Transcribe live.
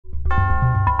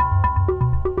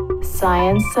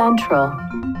Science Central.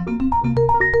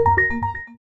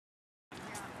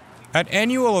 At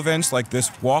annual events like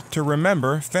this Walk to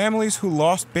Remember, families who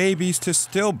lost babies to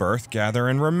stillbirth gather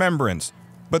in remembrance.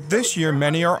 But this year,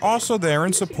 many are also there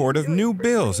in support of new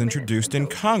bills introduced in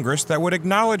Congress that would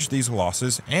acknowledge these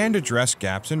losses and address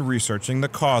gaps in researching the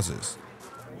causes.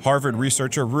 Harvard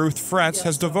researcher Ruth Fretz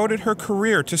has devoted her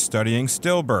career to studying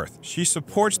stillbirth. She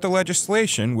supports the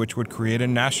legislation which would create a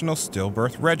national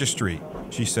stillbirth registry.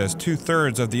 She says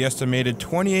 2/3 of the estimated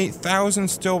 28,000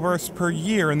 stillbirths per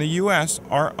year in the U.S.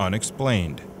 are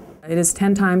unexplained. It is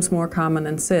 10 times more common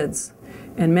than SIDS,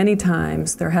 and many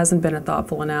times there hasn't been a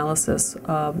thoughtful analysis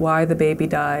of why the baby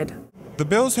died. The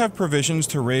bills have provisions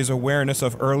to raise awareness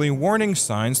of early warning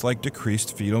signs like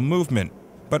decreased fetal movement.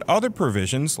 But other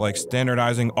provisions, like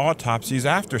standardizing autopsies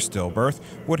after stillbirth,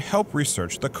 would help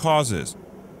research the causes.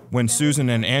 When Susan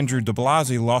and Andrew de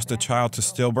Blasi lost a child to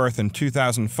stillbirth in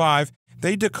 2005,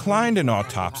 they declined an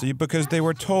autopsy because they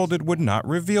were told it would not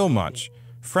reveal much.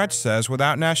 Fretz says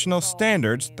without national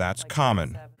standards, that's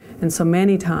common. And so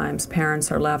many times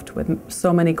parents are left with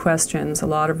so many questions, a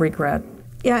lot of regret.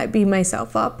 Yeah, I beat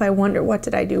myself up. I wonder, what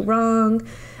did I do wrong?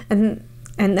 And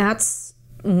that's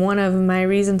one of my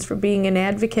reasons for being an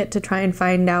advocate, to try and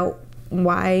find out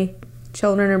why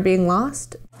children are being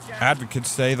lost. Advocates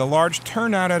say the large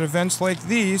turnout at events like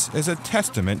these is a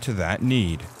testament to that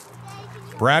need.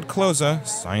 Brad Closa,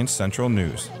 Science Central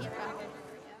News.